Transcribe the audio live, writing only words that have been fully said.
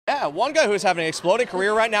Yeah, one guy who's having an exploding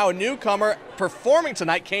career right now, a newcomer performing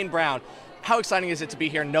tonight, Kane Brown. How exciting is it to be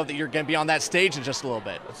here and know that you're going to be on that stage in just a little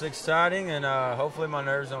bit? It's exciting, and hopefully my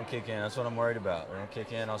nerves don't kick in. That's what I'm worried about. They're going to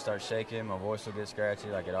kick in, I'll start shaking, my voice will get scratchy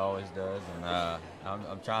like it always does, and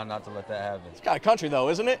I'm trying not to let that happen. It's kind of country, though,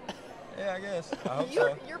 isn't it? Yeah, I guess. I hope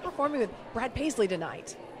so. You're performing with Brad Paisley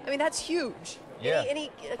tonight. I mean, that's huge. Yeah.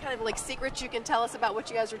 Any kind of like secrets you can tell us about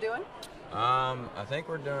what you guys are doing? I think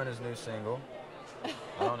we're doing his new single.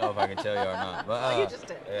 I don't know if I can tell you or not. But, You just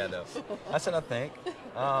did. Yeah, no. I said I think.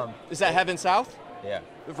 Is that Heaven South? Yeah.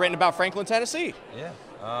 We've written about Franklin, Tennessee. Yeah.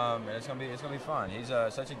 And it's gonna be fun. He's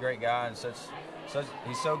such a great guy, and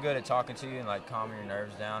he's so good at talking to you and like calming your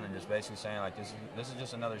nerves down and just basically saying like this is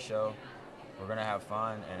just another show. We're gonna have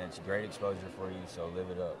fun, and it's great exposure for you. So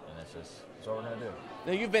live it up, and that's what we're gonna do.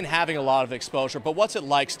 Now, you've been having a lot of exposure, but what's it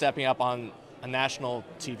like stepping up on a national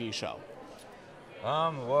TV show?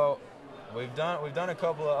 Well, we've done a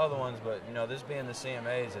couple of other ones, but you know, this being the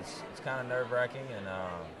CMAs, it's kind of nerve-wracking,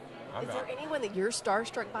 and Is there anyone that you're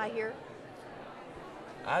starstruck by here?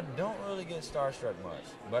 I don't really get starstruck much,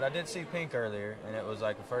 but I did see Pink earlier, and it was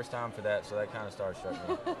like the first time for that, so that kind of starstruck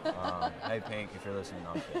me. Hey Pink, if you're listening,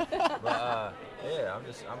 I'm kidding. But yeah,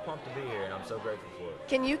 I'm pumped to be here, and I'm so grateful for it.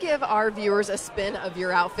 Can you give our viewers a spin of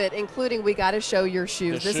your outfit, including we got to show your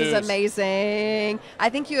shoes? This is amazing.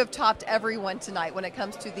 I think you have topped everyone tonight when it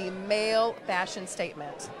comes to the male fashion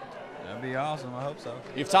statement. That'd be awesome. I hope so.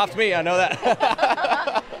 You've topped me, I know that.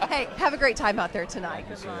 Hey, have a great time out there tonight. Thank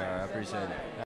you, sir. I appreciate it.